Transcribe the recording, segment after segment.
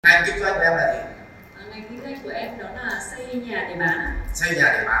Ngành kinh doanh của em là gì? Ngành kinh doanh của em đó là xây nhà để bán. Xây nhà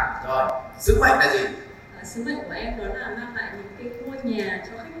để bán. Rồi, sứ mệnh là gì? Sứ mệnh của em đó là mang lại những cái ngôi nhà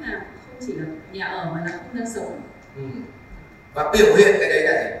cho khách hàng, không chỉ là nhà ở mà là không gian sống. Và biểu hiện cái đấy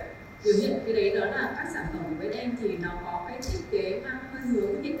là gì? Biểu hiện cái đấy đó là các sản phẩm của bên em thì nó có cái thiết kế mang hơi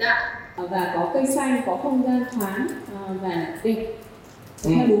hướng hiện đại và có cây xanh, có không gian thoáng và đẹp.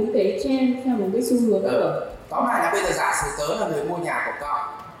 Theo đúng cái trend, theo đúng cái xu hướng của. Tóm lại là bây giờ giả sử tớ là người mua nhà của cậu,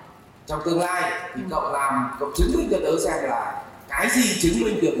 trong tương lai thì cậu chứng minh cho tớ xem là cái gì chứng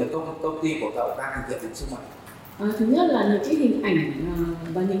minh được là công ty của cậu đang thực hiện đúng sứ mệnh. Thứ nhất là những cái hình ảnh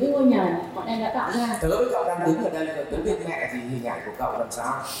và những cái ngôi nhà bọn em đã tạo ra. Tớ với cậu đang đứng ở đây là tớ biết mẹ thì hình ảnh của cậu làm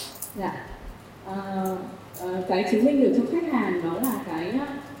sao? Dạ. Cái chứng minh được cho khách hàng đó là cái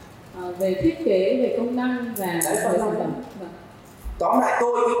về thiết kế, về công năng và về sản phẩm. Tóm lại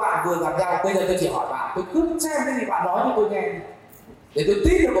tôi với bạn vừa gặp nhau, bây giờ tôi chỉ hỏi bạn, tôi cứ xem cái gì bạn nói cho tôi nghe để tôi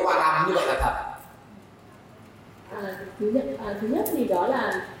tin được bạn làm như vậy là thật. Thứ nhất thì đó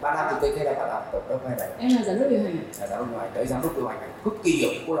là bạn làm chủ tịch hay là bạn làm tổng đốc hay là em là giám đốc điều hành. Giám đốc điều hành, đấy, giám đốc điều hành cực kỳ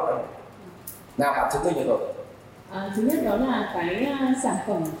hiểu cô nói nào bạn chứng minh được rồi. Thứ nhất đó là cái sản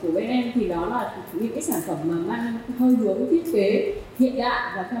phẩm của bên em thì đó là những cái sản phẩm mà mang hơi hướng thiết kế hiện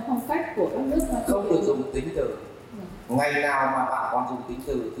đại và theo phong cách của các nước. Không được dùng tính từ. Ngày nào mà bạn còn dùng tính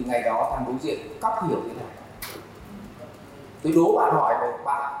từ thì ngày đó thằng đối diện cóc hiểu thế này. Tôi đố bạn hỏi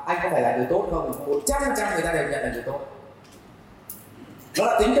bạn, anh có phải là người tốt không? 100% người ta đều nhận là người tốt. Nó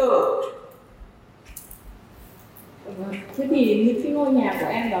là tính từ. Thế thì những cái ngôi nhà của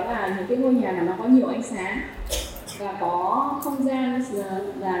em đó là những cái ngôi nhà mà nó có nhiều ánh sáng và có không gian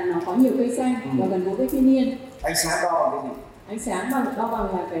và nó có nhiều cây xanh và gần gũi với thiên nhiên. Ánh sáng đo bằng cái gì? Ánh sáng đo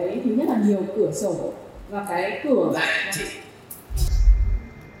bằng là cái thứ nhất là nhiều cửa sổ và cái cửa.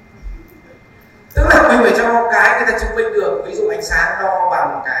 Tức là mình phải cho cái người ta chứng minh được, ví dụ ánh sáng đo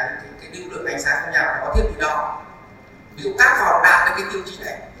bằng cái lưu lượng ánh sáng trong nhà có thiết bị đo. Ví dụ các phòng đạt được cái tiêu chí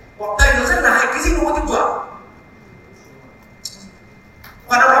này, còn đây nó rất là hay, cái gì nó có tiêu chuẩn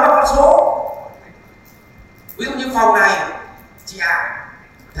và nó nói bằng con số. Ví dụ như phòng này, chị ạ,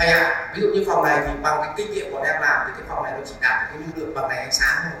 thầy ạ, ví dụ như phòng này thì bằng cái kinh nghiệm của em làm thì cái phòng này nó chỉ đạt được cái lưu lượng bằng này ánh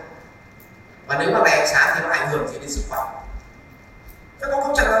sáng thôi. Và nếu bằng này ánh sáng thì nó ảnh hưởng gì đến sức khỏe? Các con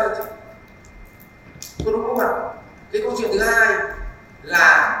không trả lời được. Có đúng không ạ? Cái câu chuyện thứ hai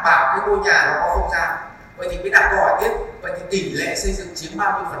là bảo cái ngôi nhà nó có không gian. Vậy thì mới đặt câu hỏi tiếp, vậy thì tỷ lệ xây dựng chiếm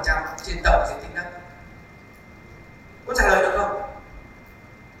bao nhiêu phần trăm trên tổng diện tích đất? Có trả lời được không?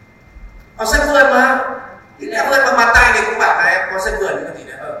 Ở sân vườn mà, thì lẽ vườn bằng bàn tay này cũng bảo là em có sân vườn nữa thì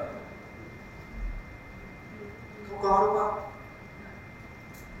nữa hơn. Không có đúng không?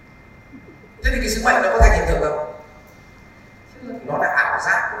 Thế thì cái sứ mệnh nó có thành hiện thực không? Nó là ảo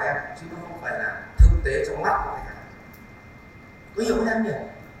giác của em chứ nó không phải là thực tế trong mắt của em. Có hiểu không em nhỉ?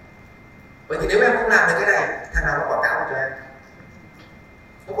 Vậy thì nếu em không làm được cái này, thằng nào nó quảng cáo cho em?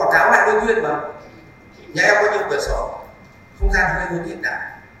 Nó quảng cáo lại đôi duyên mà. Nhà em có nhiều cửa sổ, không gian hơi hướng hiện đại.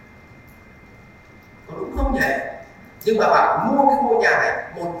 Có đúng không nhỉ? Nhưng mà bảo mua cái ngôi nhà này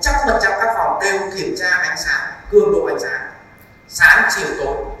 100% các phòng đều kiểm tra ánh sáng, cường độ ánh sáng, sáng chiều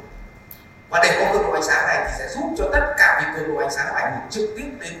tối. Và để có cường độ ánh sáng này thì sẽ giúp cho tất cả vì cường độ ánh sáng ảnh hưởng trực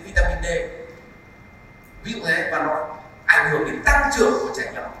tiếp đến vitamin D. Ví dụ thế, và nó ảnh hưởng đến tăng trưởng của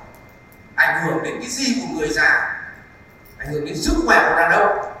trẻ nhỏ, ảnh hưởng đến cái gì của người già, ảnh hưởng đến sức khỏe của đàn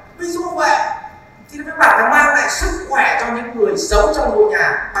ông. Ví dụ vậy thì nó mới bảo là mang lại sức khỏe cho những người sống trong ngôi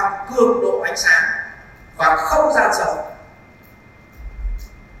nhà bằng cường độ ánh sáng và không gian sống.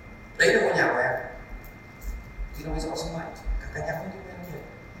 Đấy là ngôi nhà của em. Thì nó mới rõ sức mạnh. Các nhà không biết em nhiều.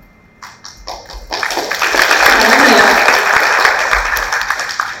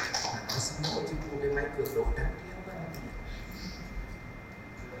 Nó xin lỗi chứ mua cái máy cường độ đáng tiếc quá.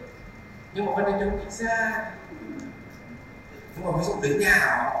 Nhưng mà vấn đề đâu nghĩ ra. Nhưng mà ví dụ đến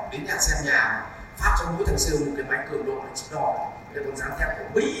nhà xem nhà phát cho mỗi thằng sale một cái máy cường độ là chỉ đỏ, để còn dán theo của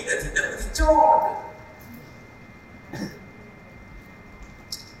Mỹ nữa thì đỡ thì cho được.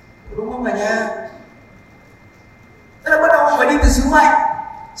 Đúng không cả nhà? Tức là bắt đầu phải đi từ sứ mệnh,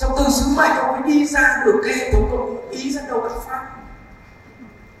 xong từ sứ mệnh nó mới đi ra được cái hệ thống công cụ ý dẫn đầu các phát.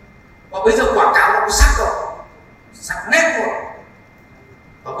 Và bây giờ quảng cáo nó có sắc rồi, sắc nét rồi.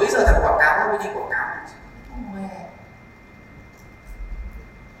 Và bây giờ thằng quảng cáo nó mới đi quảng cáo.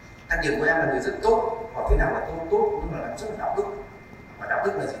 Đặc điểm của em là người rất tốt, hoặc thế nào là tốt nhưng mà làm rất là đạo đức. Và đạo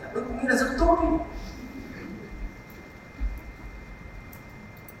đức là gì? Đạo đức cũng nghĩ là rất tốt đi.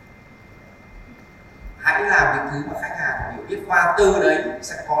 Hãy làm những thứ mà khách hàng hiểu biết, và từ đấy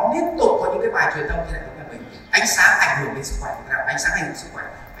sẽ có liên tục có những cái bài truyền thông trên hệ thống nhà mình. Ánh sáng ảnh hưởng đến sức khỏe thế nào? Ánh sáng ảnh hưởng đến sức khỏe,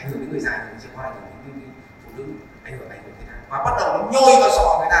 ảnh hưởng đến người già, ảnh hưởng đến trẻ con, ảnh hưởng đến phụ nữ, ảnh hưởng thế nào? Và bắt đầu nó nhồi vào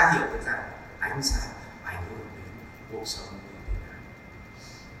sọ người ta ánh sáng ảnh hưởng đến cuộc sống của Việt Nam.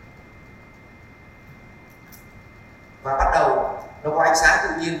 Và bắt đầu nó có ánh sáng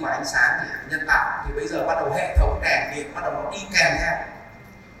tự nhiên và ánh sáng nhân tạo, thì bây giờ bắt đầu hệ thống đèn điện bắt đầu nó đi kèm theo.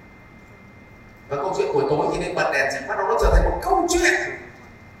 Và câu chuyện buổi tối thì nên bật đèn gì bắt đầu nó trở thành một câu chuyện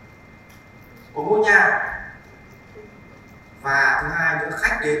của ngôi nhà. Và thứ hai nữa,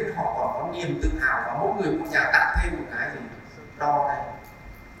 khách đến họ còn có niềm tự hào, và mỗi người một nhà tặng thêm một cái gì đo đây,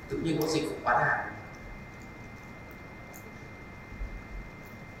 tự nhiên có dịch vụ bán hàng.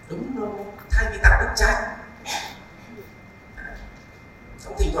 Đúng rồi, thay vì tặng bức tranh,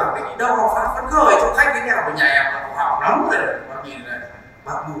 xong thỉnh thoảng mình đi đo phát phấn khởi cho khách đến nhà của nhà em là họ nóng rồi, bác nhìn này,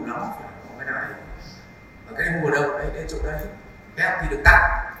 bác mù nóng phải có cái này, và cái mùa đông đấy đến chỗ đấy, em thì được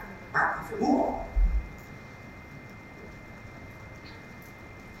tặng, bác thì phải mua.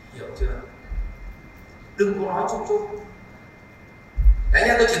 Hiểu chưa? Đừng có nói chung chung. Đấy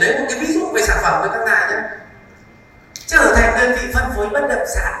nha, tôi chỉ lấy một cái ví dụ về sản phẩm với các ngài nhé. Trở thành đơn vị phân phối bất động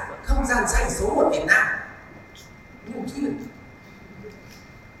sản không gian xanh số 1 Việt Nam. Đúng chứ?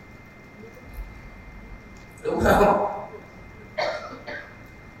 Đúng không?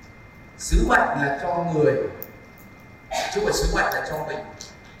 Sứ mệnh là cho người, chứ không phải sứ mệnh là cho mình.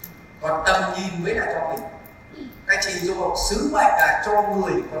 Còn tầm nhìn mới là cho mình. Các chị hình dung, sứ mệnh là cho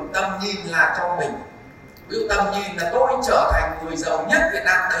người, còn tầm nhìn là cho mình. Ví dụ tầm nhìn là tôi trở thành người giàu nhất Việt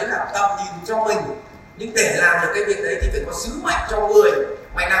Nam, đấy là tầm nhìn cho mình. Nhưng để làm được cái việc đấy thì phải có sứ mệnh cho người.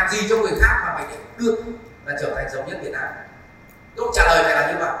 Mày làm gì cho người khác mà mày để được là trở thành giàu nhất Việt Nam? Câu trả lời phải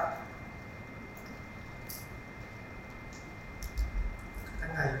là như vậy. Các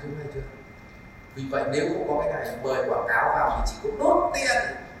ngài hình dung này chưa? Vì vậy nếu không có cái này mời quảng cáo vào thì chỉ có đốt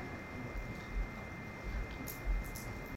tiền